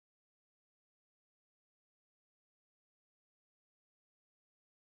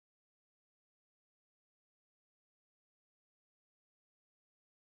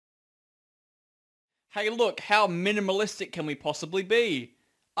Hey look, how minimalistic can we possibly be?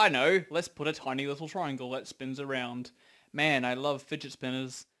 I know, let's put a tiny little triangle that spins around. Man, I love fidget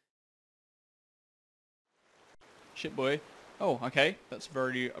spinners. Shit boy. Oh, okay, that's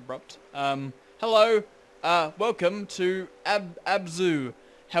very abrupt. Hello, welcome to ABZÜ.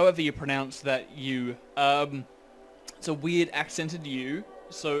 However you pronounce that U. It's a weird accented U,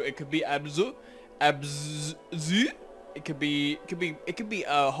 so it could be ABZÜ, ABZÜ. It could be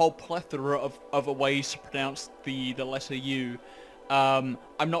a whole plethora of ways to pronounce the letter U. I'm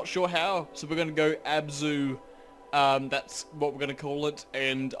not sure how, so we're gonna go ABZÜ. That's what we're gonna call it,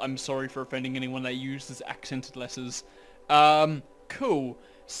 and I'm sorry for offending anyone that uses accented letters. Cool.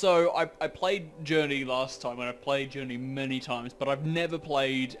 So I played Journey last time, and I played Journey many times, but I've never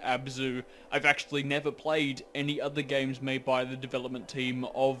played ABZÜ. I've actually never played any other games made by the development team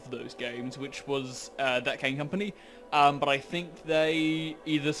of those games, which was That Game Company. But I think they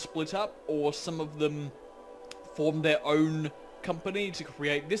either split up or some of them formed their own company to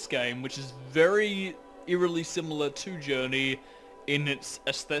create this game, which is very eerily similar to Journey in its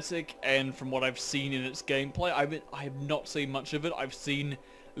aesthetic and from what I've seen in its gameplay. I have not seen much of it. I've seen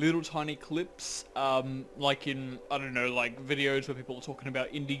little tiny clips, like in, I don't know, like videos where people are talking about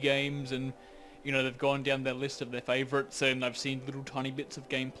indie games and, you know, they've gone down their list of their favorites, and I've seen little tiny bits of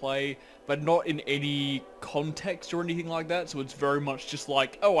gameplay, but not in any context or anything like that, so it's very much just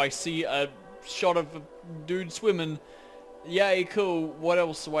like, oh, I see a shot of a dude swimming. Yay, cool. What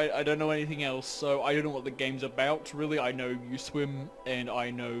else? I don't know anything else, so I don't know what the game's about, really. I know you swim, and I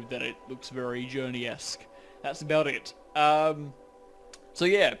know that it looks very Journey-esque. That's about it. So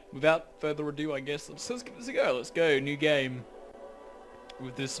yeah, without further ado, I guess, let's give this a go. Let's go, new game.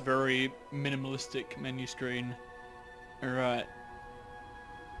 With this very minimalistic menu screen. Alright.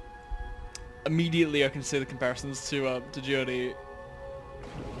 Immediately I can see the comparisons to Journey.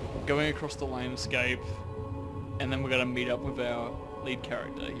 Going across the landscape, and then we're gonna meet up with our lead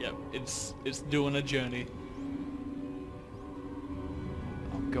character. Yep, it's doing a journey.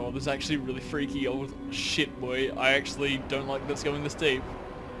 Oh god, this is actually really freaky. Oh shit boy, I actually don't like this going this deep.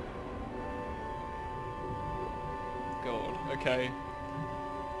 God, okay.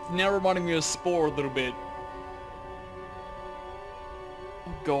 It's now reminding me of Spore a little bit.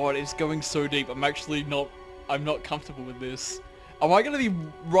 Oh god, it's going so deep. I'm not comfortable with this. Am I gonna be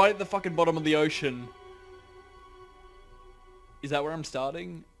right at the fucking bottom of the ocean? Is that where I'm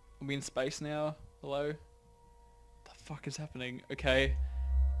starting? Are we in space now? Hello? What the fuck is happening? Okay.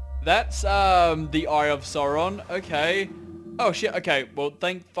 That's, the Eye of Sauron. Okay. Oh shit, okay. Well,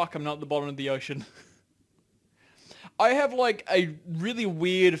 thank fuck I'm not at the bottom of the ocean. I have, like, a really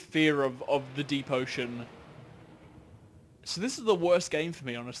weird fear of the deep ocean. So this is the worst game for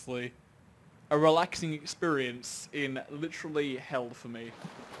me, honestly. A relaxing experience in literally hell for me.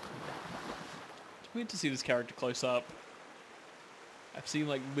 It's weird to see this character close up. I've seen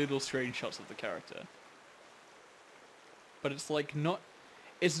like little screenshots of the character. But it's like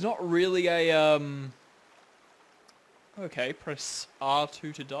it's not really a, okay, press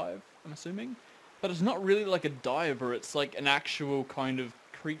R2 to dive, I'm assuming. But it's not really like a diver, it's like an actual kind of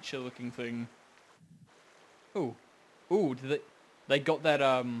creature looking thing. Ooh. Ooh, they got that,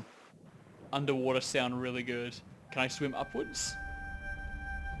 underwater sound really good. Can I swim upwards?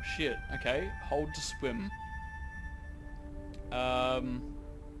 Oh, shit, okay. Hold to swim.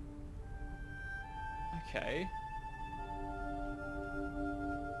 Okay.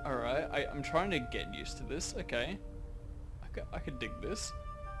 Alright, I'm trying to get used to this. Okay. I could dig this.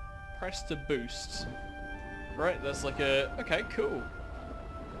 Press to boost. Right, that's like a... Okay, cool.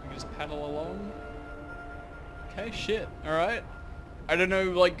 We can just paddle along. Okay, shit. Alright. I don't know,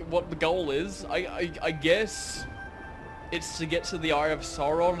 like, what the goal is. I guess it's to get to the Eye of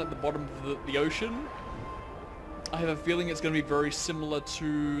Sauron at the bottom of the ocean. I have a feeling it's going to be very similar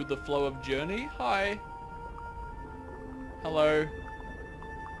to the flow of Journey. Hi. Hello.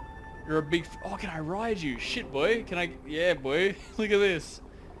 You're a big... Oh, can I ride you? Shit, boy. Can I... Yeah, boy. Look at this.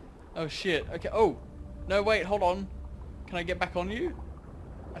 Oh, shit. Okay. Oh. No, wait. Hold on. Can I get back on you?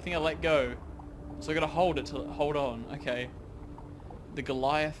 I think I let go. So I got to hold it to hold on. Okay. The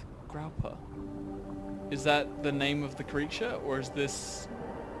Goliath Grauper. Is that the name of the creature? Or is this...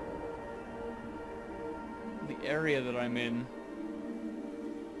 the area that I'm in?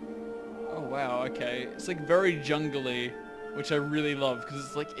 Oh wow, okay. It's like very jungly, which I really love because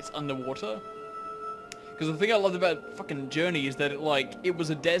it's like it's underwater. Because the thing I loved about fucking Journey is that it was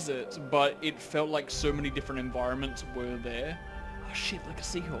a desert, but it felt like so many different environments were there. Oh shit, like a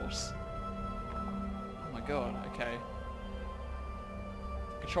seahorse. Oh my god, okay.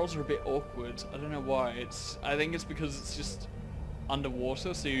 The controls are a bit awkward. I don't know why. I think it's because it's just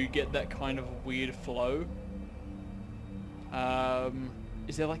underwater, so you get that kind of weird flow.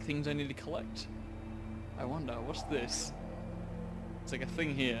 Is there like things I need to collect? I wonder, what's this? It's like a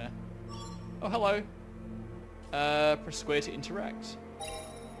thing here. Oh, hello. Press square to interact.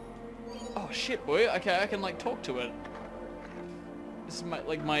 Oh shit, boy. Okay, I can like talk to it. This is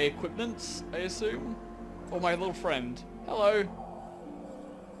my equipment, I assume? Or my little friend. Hello.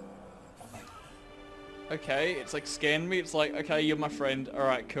 Okay, it's like scanned me. It's like, okay, you're my friend.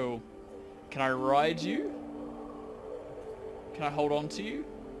 Alright, cool. Can I ride you? Can I hold on to you?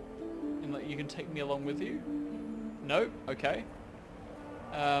 And like, you can take me along with you? No? Okay.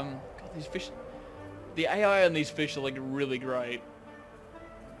 God, these fish... The AI on these fish are like really great.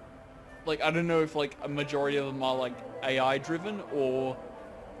 Like, I don't know if like a majority of them are like AI driven or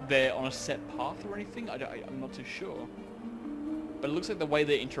they're on a set path or anything. I'm not too sure. But it looks like the way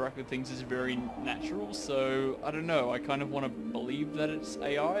they interact with things is very natural, so I don't know. I kind of want to believe that it's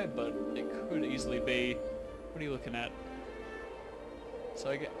AI, but it could easily be... What are you looking at?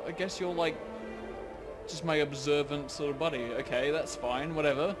 So I guess you're like just my observant sort of buddy. Okay, that's fine.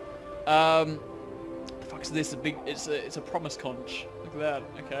 Whatever. The fuck's this? It's a promise conch. Look at that.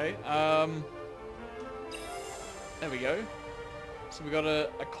 Okay. There we go. So we got a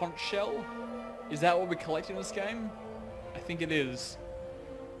conch shell. Is that what we collect in this game? I think it is.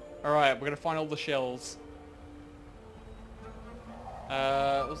 Alright, we're gonna find all the shells.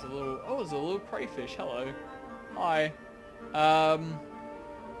 There's a little crayfish. Hello. Hi.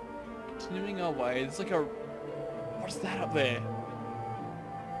 Continuing our way. There's like a... What's that up there?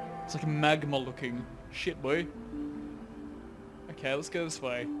 It's like a magma looking shit, boy. Okay, let's go this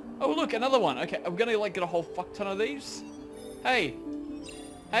way. Oh, look, another one. Okay, I'm gonna like get a whole fuck ton of these. Hey.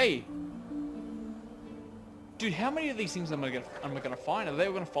 Hey. Dude, how many of these things am I gonna find? Are they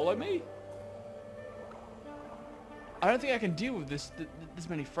all gonna follow me? I don't think I can deal with this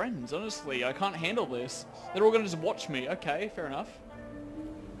many friends, honestly. I can't handle this. They're all gonna just watch me. Okay, fair enough.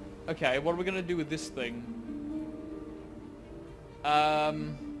 Okay, what are we gonna do with this thing?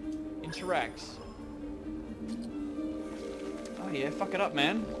 Interact. Oh yeah, fuck it up,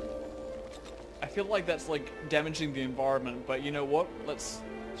 man. I feel like that's like damaging the environment, but you know what? Let's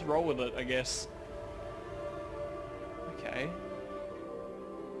roll with it, I guess. Okay.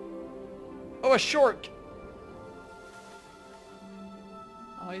 Oh, a shark!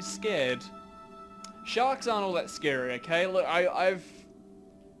 Oh, he's scared. Sharks aren't all that scary, okay? Look, I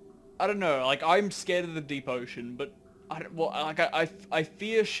don't know, like, I'm scared of the deep ocean, but I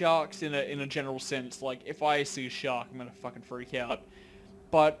fear sharks in a general sense. Like, if I see a shark, I'm gonna fucking freak out.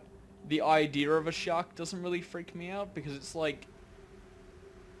 But the idea of a shark doesn't really freak me out, because it's like,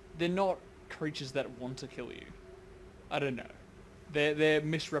 they're not creatures that want to kill you. I don't know. They're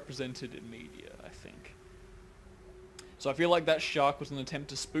misrepresented in media, I think. So I feel like that shark was an attempt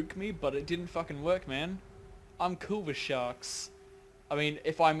to spook me, but it didn't fucking work, man. I'm cool with sharks. I mean,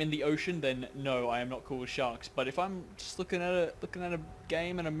 if I'm in the ocean, then no, I am not cool with sharks. But if I'm just looking at a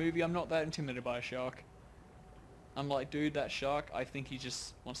game and a movie, I'm not that intimidated by a shark. I'm like, dude, that shark, I think he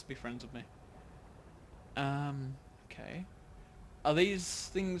just wants to be friends with me. Okay. Are these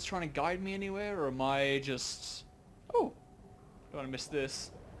things trying to guide me anywhere, or am I just... Oh! Don't want to miss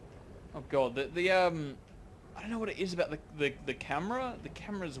this. Oh god, I don't know what it is about the camera. The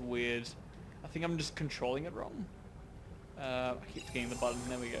camera's weird. I think I'm just controlling it wrong. I keep forgetting the button.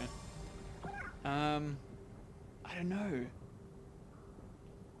 There we go. I don't know.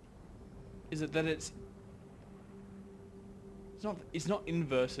 Is it that it's not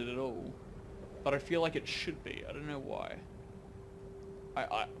inverted at all, but I feel like it should be. I don't know why.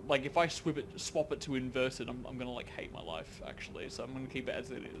 I like if I swap it to inverted, I'm gonna like hate my life actually. So I'm gonna keep it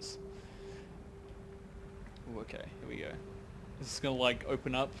as it is. Ooh, okay, here we go. This is gonna like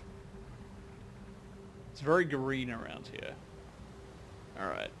open up. It's very green around here.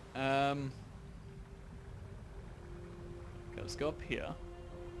 Alright. Okay, let's go up here.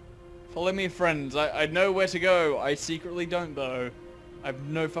 Follow me, friends. I know where to go. I secretly don't, though. I have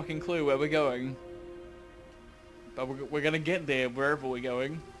no fucking clue where we're going. But we're gonna get there wherever we're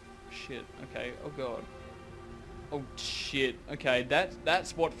going. Shit. Okay. Oh, God. Oh, shit. Okay,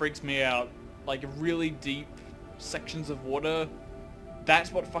 that's what freaks me out. Like, really deep sections of water.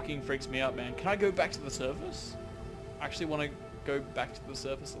 That's what fucking freaks me out, man. Can I go back to the surface? I actually want to go back to the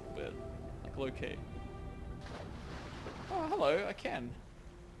surface a little bit. Like, low-key. Oh, hello. I can.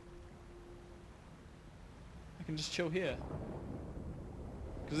 I can just chill here.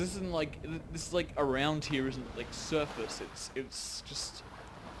 Because this isn't like... This is like around here isn't like surface. It's just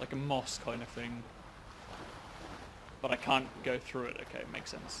like a moss kind of thing. But I can't go through it. Okay, makes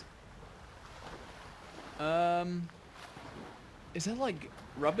sense. Is that like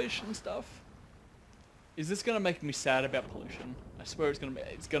rubbish and stuff? Is this gonna make me sad about pollution? I swear it's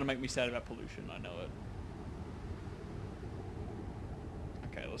gonna make me sad about pollution. I know it.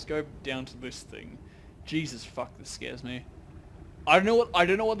 Okay, let's go down to this thing. Jesus fuck, this scares me. I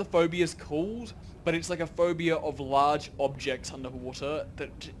don't know what the phobia is called, but it's like a phobia of large objects underwater that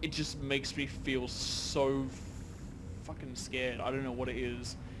it just makes me feel so fucking scared. I don't know what it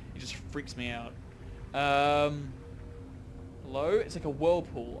is. It just freaks me out. Hello? It's like a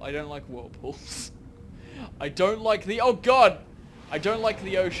whirlpool. I don't like whirlpools. I don't like the... Oh god! I don't like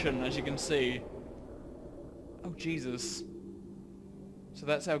the ocean, as you can see. Oh Jesus. So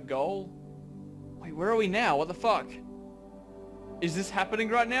that's our goal? Wait, where are we now? What the fuck? Is this happening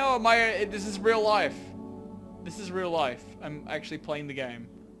right now? This is real life. This is real life. I'm actually playing the game.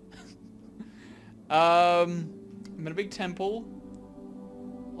 I'm in a big temple.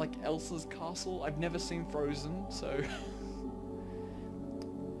 Like Elsa's castle. I've never seen Frozen, so...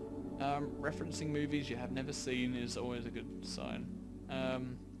 referencing movies you have never seen is always a good sign.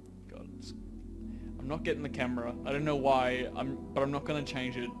 God. I'm not getting the camera. I don't know why, but I'm not going to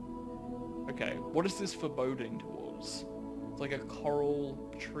change it. Okay, what is this foreboding towards? It's like a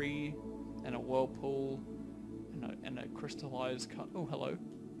coral tree and a whirlpool and a crystallized cut. Oh, hello.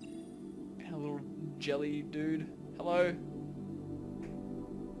 And a little jelly dude. Hello.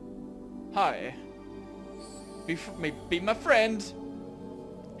 Hi. Be my friend.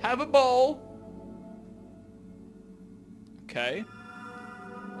 Have a bowl. Okay.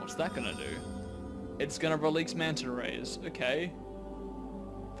 What's that gonna do? It's gonna release manta rays. Okay.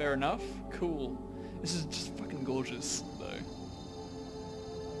 Fair enough. Cool. This is just fucking gorgeous, though.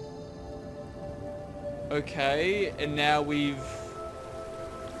 Okay, and now we've...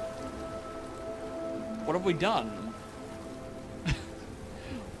 What have we done?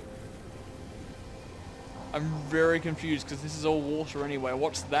 I'm very confused because this is all water anyway.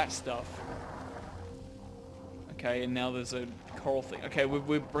 What's that stuff? Okay, and now there's a coral thing. Okay,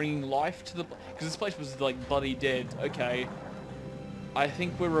 we're bringing life to the... Because this place was like bloody dead. Okay. I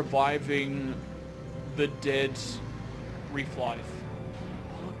think we're reviving the dead reef life.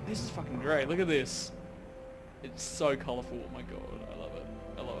 Oh, look, this is fucking great. Look at this. It's so colourful. Oh my god. I love it.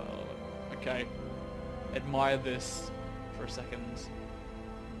 I love it. I love it. Okay. Admire this for a second.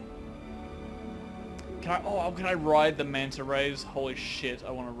 Can I ride the manta rays? Holy shit, I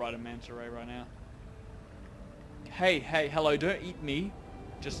want to ride a manta ray right now. Hey, hello, don't eat me.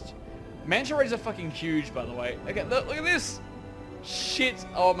 Just... Manta rays are fucking huge, by the way. Okay, look at this! Shit!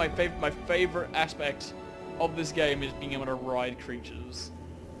 Oh, my favorite aspect of this game is being able to ride creatures.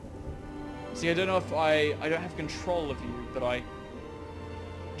 See, I don't know if I don't have control of you, but are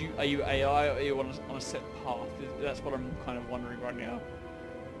you AI or are you on a set path? That's what I'm kind of wondering right now.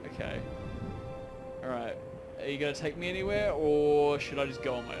 Okay. Alright. Are you going to take me anywhere, or should I just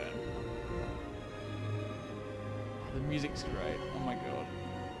go on my own? Oh, the music's great. Oh my god.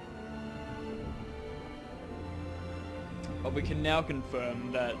 But we can now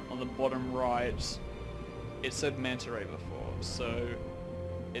confirm that on the bottom right, it said manta ray before, so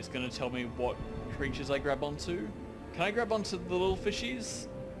it's going to tell me what creatures I grab onto. Can I grab onto the little fishies?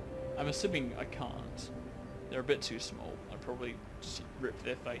 I'm assuming I can't. They're a bit too small. I'd probably just rip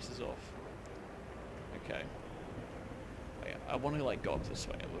their faces off. Okay. Wait, I want to like go up this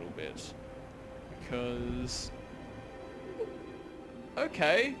way a little bit. Because...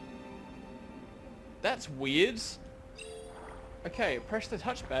 Okay. That's weird. Okay, press the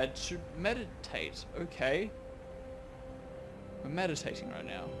touchpad to meditate. Okay. We're meditating right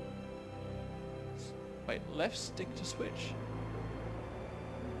now. Wait, left stick to switch.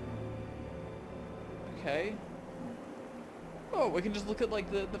 Okay. Oh, we can just look at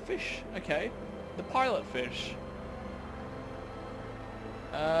like the fish. Okay. The pilot fish.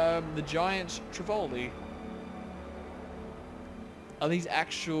 The giant trevally. Are these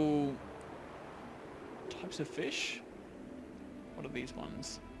actual types of fish? What are these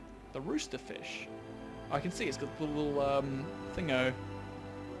ones? The rooster fish. I can see it's got the little thingo.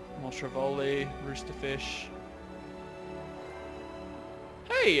 More trevally, rooster fish.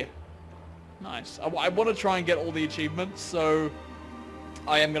 Hey! Nice. I want to try and get all the achievements, so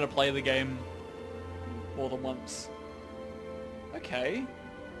I am going to play the game more than once. Okay.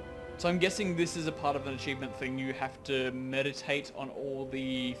 So I'm guessing this is a part of an achievement thing. You have to meditate on all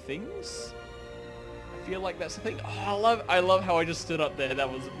the things? I feel like that's the thing. Oh, I love how I just stood up there.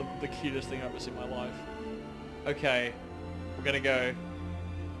 That was the cutest thing I've ever seen in my life. Okay. We're going to go.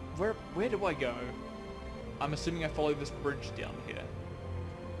 Where do I go? I'm assuming I follow this bridge down here.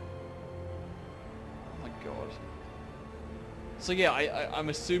 Oh my god. So yeah, I'm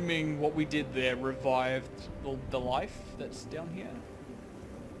assuming what we did there revived the life that's down here.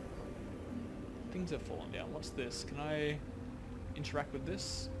 Things have fallen down. What's this? Can I interact with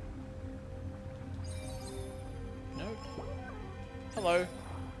this? No. Hello.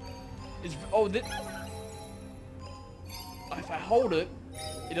 If I hold it,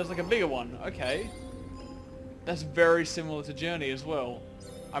 it does like a bigger one. Okay. That's very similar to Journey as well.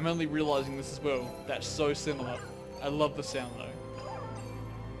 I'm only realizing this as well. That's so similar. I love the sound though.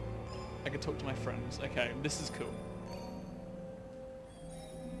 I can talk to my friends. Okay, this is cool.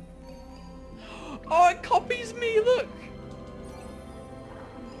 Oh, it copies me, look!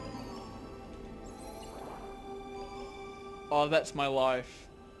 Oh, that's my life.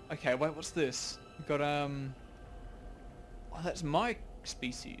 Okay, wait, what's this? We've got, oh, that's my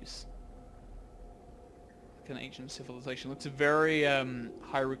species. Like an ancient civilization. Looks very,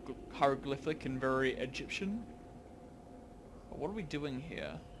 hieroglyphic and very Egyptian. What are we doing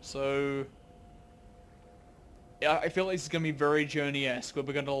here? So... yeah, I feel like this is going to be very Journey-esque, where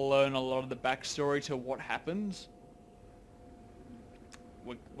we're going to learn a lot of the backstory to what happened.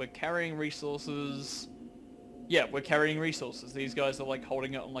 We're carrying resources. Yeah, we're carrying resources. These guys are like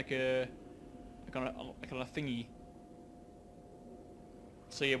holding it on like on a thingy.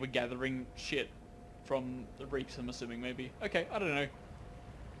 So yeah, we're gathering shit from the reefs, I'm assuming, maybe. Okay, I don't know.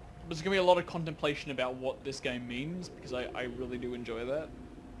 There's going to be a lot of contemplation about what this game means, because I really do enjoy that.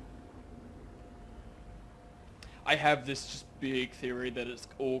 I have this just big theory that it's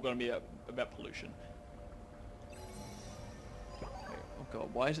all going to be about pollution. Oh god,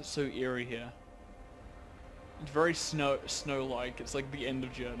 why is it so eerie here? It's very snow-like. It's like the end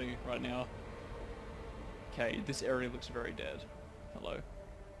of Journey right now. Okay, this area looks very dead. Hello.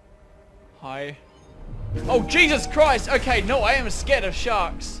 Hi. Oh, Jesus Christ! Okay, no, I am scared of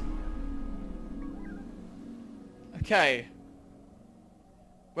sharks. Okay.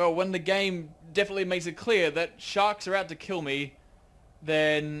 Well, when the game definitely makes it clear that sharks are out to kill me,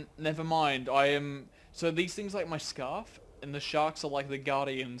 then never mind. So these things like my scarf, and the sharks are like the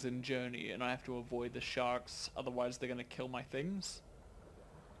guardians in Journey, and I have to avoid the sharks, otherwise they're gonna kill my things.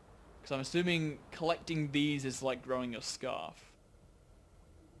 Because I'm assuming collecting these is like growing a scarf.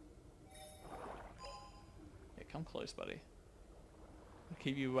 Yeah, come close, buddy. I'll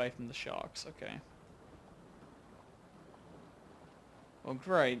keep you away from the sharks, okay. Well,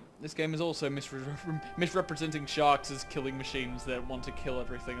 great. This game is also misrepresenting sharks as killing machines that want to kill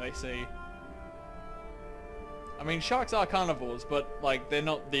everything they see. I mean, sharks are carnivores, but, like, they're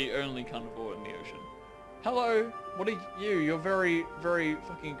not the only carnivore in the ocean. Hello! What are you? You're very, very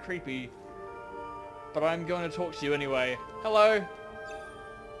fucking creepy. But I'm going to talk to you anyway. Hello!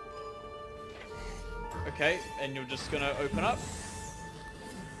 Okay, and you're just gonna open up?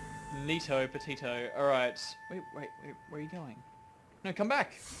 Neato potato. Alright. Wait, where are you going? No, come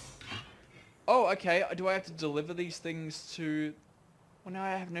back! Oh, okay, do I have to deliver these things to... Well, now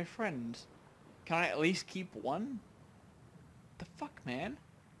I have no friend. Can I at least keep one? The fuck, man?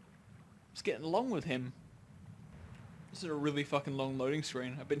 Just getting along with him. This is a really fucking long loading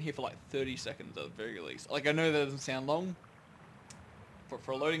screen. I've been here for like 30 seconds at the very least. Like, I know that doesn't sound long. But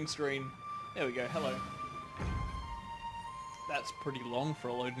for a loading screen... There we go, hello. That's pretty long for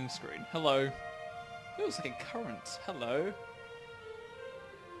a loading screen. Hello. Feels like a current. Hello.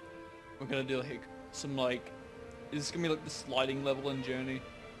 We're gonna do like some like... Is this gonna be like the sliding level in Journey?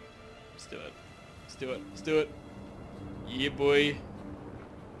 Let's do it. Let's do it. Let's do it. Yeah, boy.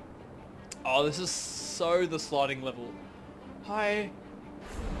 Oh, this is so the sliding level. Hi.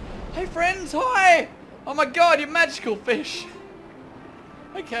 Hey, friends. Hi. Oh my god, you're magical fish.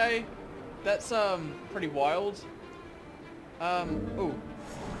 Okay. That's, pretty wild. Oh.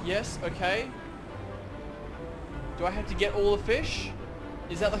 Yes, okay. Do I have to get all the fish?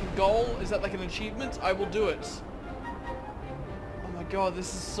 Is that like a goal? Is that like an achievement? I will do it. Oh my god,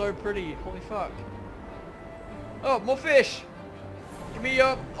 this is so pretty. Holy fuck. Oh, more fish! Give me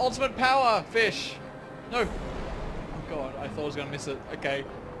your ultimate power, fish! No! Oh god, I thought I was gonna miss it. Okay.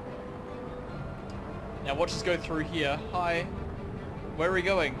 Now watch us go through here. Hi. Where are we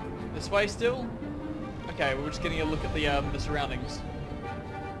going? This way still? Okay, we're just getting a look at the surroundings.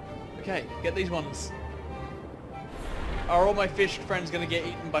 Okay, get these ones. Are all my fish friends gonna get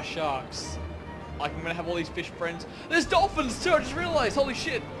eaten by sharks? Like, I'm gonna have all these fish friends. There's dolphins too, I just realized, holy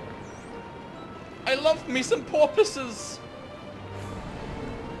shit. I love me some porpoises.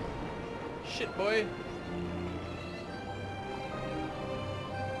 Shit, boy.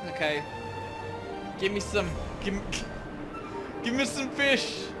 Okay. Give me some, give me some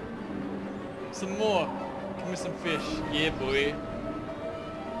fish. Some more. Give me some fish. Yeah, boy.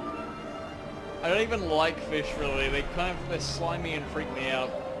 I don't even like fish really. They're slimy and freak me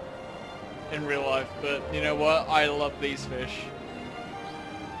out in real life. But you know what? I love these fish.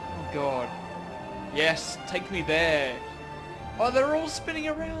 Oh god. Yes, take me there. Oh, they're all spinning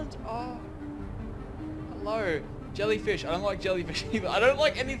around. Oh. Hello. Jellyfish. I don't like jellyfish either. I don't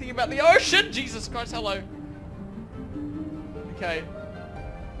like anything about the ocean. Jesus Christ, hello. Okay.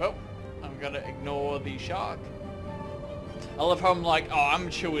 Well, I'm gonna ignore the shark. I love how I'm like, oh, I'm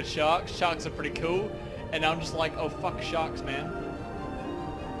chill with sharks. Sharks are pretty cool. And I'm just like, oh, fuck sharks, man.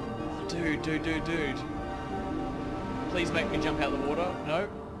 Dude. Please make me jump out of the water. No.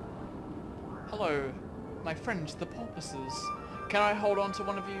 Hello, my friends, the porpoises. Can I hold on to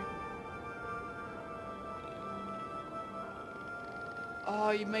one of you?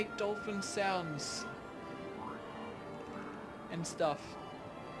 Oh, you make dolphin sounds. And stuff.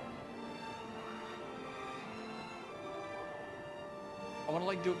 I want to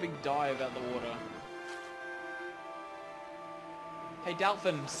like do a big dive out of the water. Hey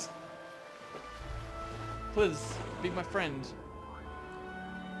dolphins. Please, be my friend.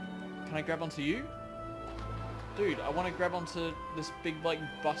 Can I grab onto you? Dude, I want to grab onto this big like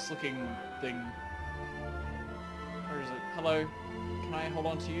bus looking thing. Where is it? Hello? Can I hold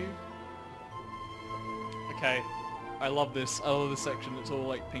on to you? Okay. I love this. I love this section. It's all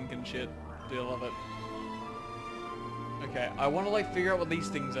like pink and shit. Do you love it? Okay, I want to like figure out what these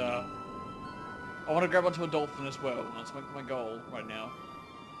things are. I want to grab onto a dolphin as well. That's my goal right now.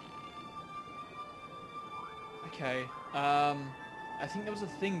 Okay, I think there was a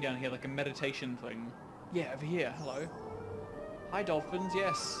thing down here, like a meditation thing. Yeah, over here. Hello. Hi, dolphins.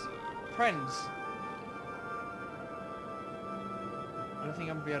 Yes. Friends. I don't think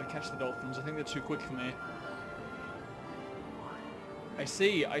I'm going to be able to catch the dolphins. I think they're too quick for me. I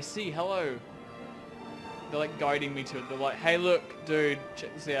see. Hello. They're like guiding me to it. They're like, hey look, dude,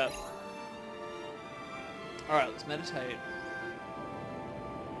 check this out. Alright, let's meditate.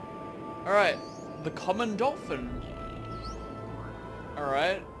 Alright, the common dolphin.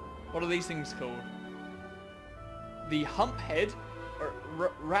 Alright, what are these things called? The humphead?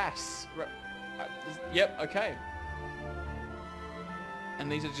 Wrasse. Yep, okay. And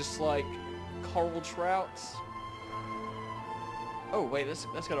these are just like coral trouts. Oh wait,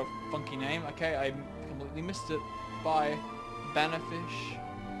 that's got a funky name. Okay, I completely missed it. Bye. Bannerfish.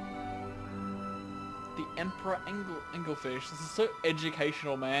 The emperor anglefish. This is so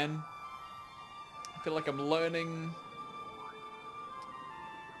educational, man. I feel like I'm learning.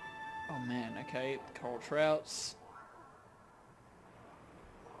 Oh man, okay. Coral trouts.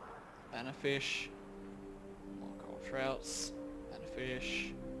 Bannerfish. More coral trouts.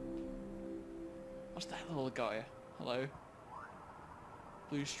 Bannerfish. What's that little guy? Hello.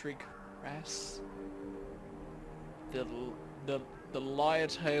 Blue streak wrasse. The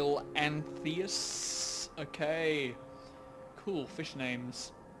lyre-tail anthias. Okay. Cool fish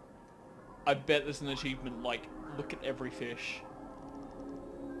names. I bet there's an achievement like, look at every fish.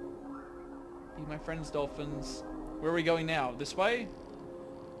 Be my friends, dolphins. Where are we going now? This way?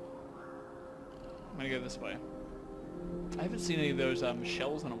 I'm gonna go this way. I haven't seen any of those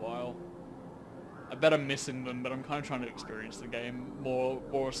shells in a while. I bet I'm missing them, but I'm kind of trying to experience the game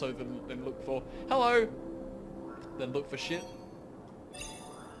more so than look for. Hello! Than look for shit.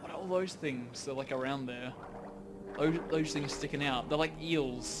 What are all those things? They're like around there. Those things sticking out. They're like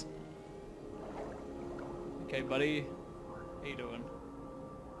eels. Okay, buddy. How you doing?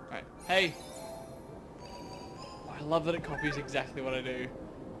 Alright. Hey! Oh, I love that it copies exactly what I do.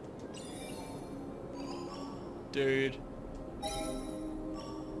 Dude.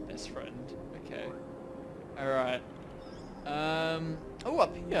 Best friend. Okay. Alright. Oh,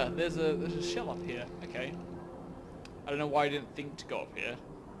 up here. There's a shell up here. Okay. I don't know why I didn't think to go up here.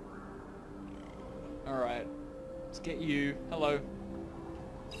 Alright. Let's get you. Hello.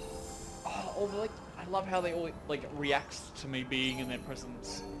 Oh, like, I love how they all, like, react to me being in their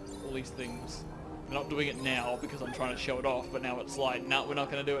presence. All these things. I'm not doing it now because I'm trying to show it off, but now it's like, no, we're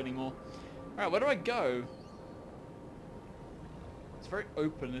not going to do it anymore. Alright, where do I go? It's very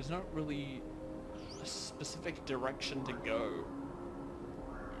open. There's not really a specific direction to go.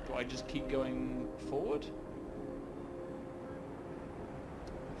 Do I just keep going forward?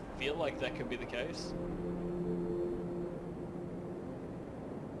 I feel like that could be the case.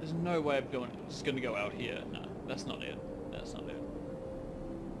 There's no way I'm just going to go out here. No, that's not it. That's not it.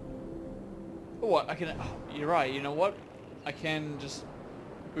 Oh, what? I can... Oh, you're right. You know what? I can just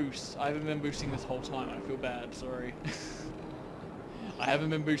boost. I haven't been boosting this whole time. I feel bad. Sorry. I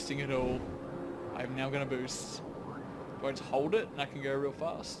haven't been boosting at all. I'm now going to boost. Do I just hold it and I can go real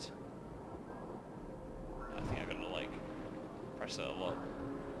fast? I think I'm going to, like, press it a lot.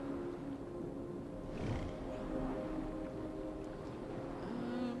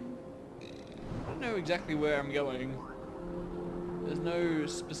 exactly where I'm going. There's no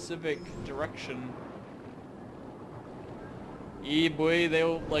specific direction. Yeah, boy, they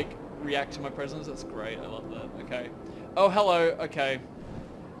all, like, react to my presence. That's great. I love that. Okay. Oh, hello. Okay.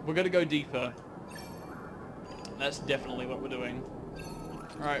 We're gonna go deeper. That's definitely what we're doing.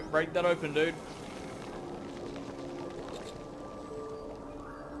 Alright, break that open, dude.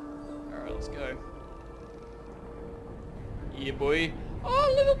 Alright, let's go. Yeah, boy.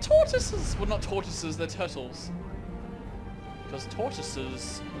 Oh, little tortoises! Well, not tortoises, they're turtles. Because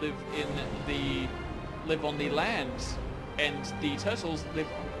tortoises live on the land, and the turtles live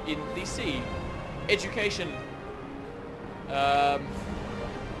in the sea. Education. Alright,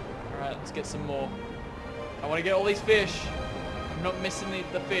 let's get some more. I want to get all these fish. I'm not missing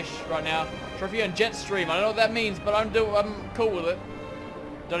the fish right now. Trophy on jet stream. I don't know what that means, but I'm cool with it.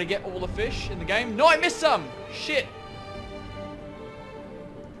 Did I get all the fish in the game? No, I missed some! Shit!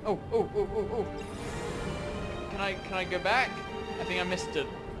 Oh. Can I go back? I think I missed it.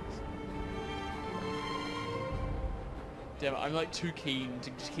 Damn it, I'm like too keen to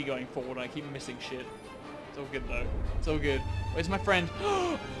just keep going forward and I keep missing shit. It's all good though. It's all good. Where's my friend?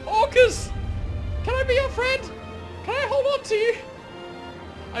 Orcas! Can I be your friend? Can I hold on to you?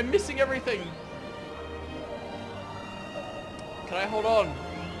 I'm missing everything. Can I hold on?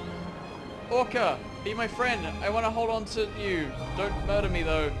 Orca, be my friend. I want to hold on to you. Don't murder me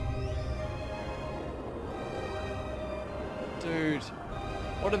though. Dude.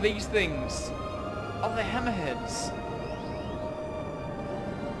 What are these things? Oh, they're hammerheads.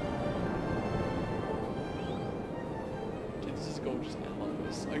 Dude, this is gorgeous. I love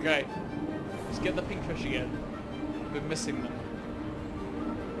this. Okay. Let's get the pink fish again. We're missing them.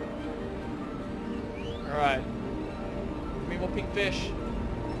 Alright. Give me more pink fish.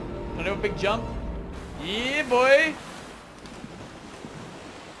 Can I do a big jump? Yeah, boy!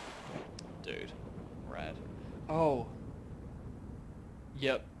 Dude. Rad. Oh.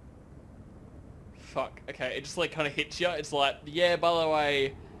 Yep. Fuck. Okay, it just like kind of hits you. It's like, yeah, by the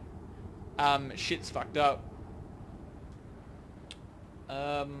way, shit's fucked up.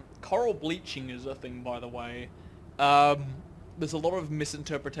 Coral bleaching is a thing, by the way. There's a lot of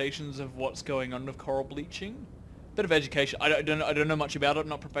misinterpretations of what's going on with coral bleaching. Bit of education. I don't know much about it. I'm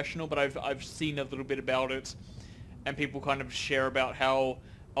not professional, but I've seen a little bit about it, and people kind of share about how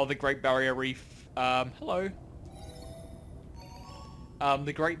the Great Barrier Reef. Hello.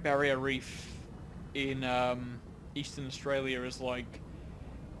 The Great Barrier Reef in Eastern Australia is like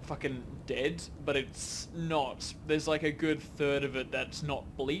fucking dead, but it's not. There's like a good third of it that's not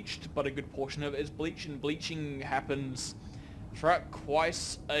bleached, but a good portion of it is bleached, and bleaching happens throughout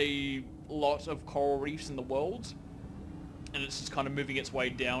quite a lot of coral reefs in the world, and it's just kind of moving its way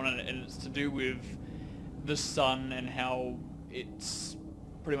down, and it's to do with the sun and how it's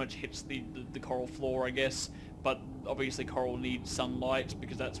pretty much hits the coral floor, I guess. But obviously coral needs sunlight,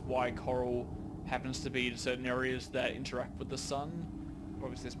 because that's why coral happens to be in certain areas that interact with the sun.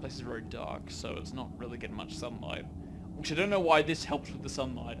 Obviously this place is very dark, so it's not really getting much sunlight. Which I don't know why this helps with the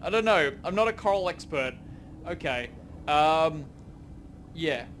sunlight. I don't know. I'm not a coral expert. Okay.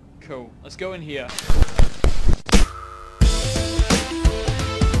 Yeah. Cool. Let's go in here.